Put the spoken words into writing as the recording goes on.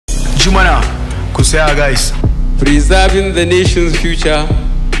Jumana, Kusea guys. Preserving the nation's future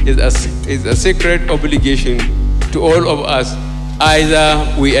is a sacred obligation to all of us.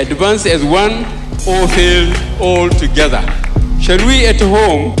 Either we advance as one or fail all together. Shall we at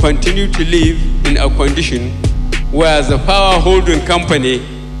home continue to live in a condition where the power-holding company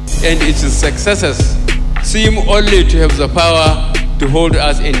and its successors seem only to have the power to hold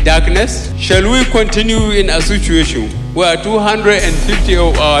us in darkness? Shall we continue in a situation where 250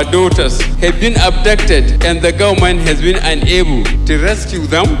 of our daughters have been abducted and the government has been unable to rescue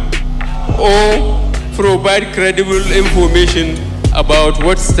them or provide credible information about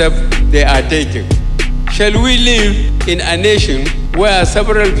what steps they are taking? Shall we live in a nation where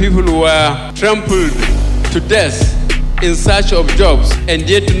several people were trampled to death in search of jobs, and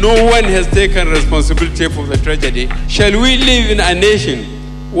yet no one has taken responsibility for the tragedy? Shall we live in a nation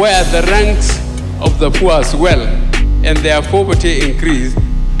where the ranks of the poor swell and their poverty increase,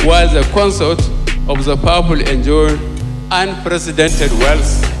 while the consort of the powerful enjoy unprecedented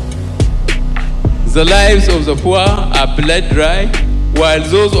wealth? The lives of the poor are blood dry, while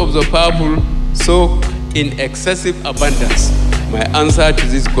those of the powerful soak in excessive abundance. My answer to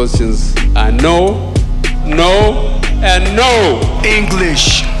these questions are no, no, and no.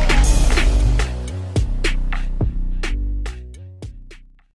 English.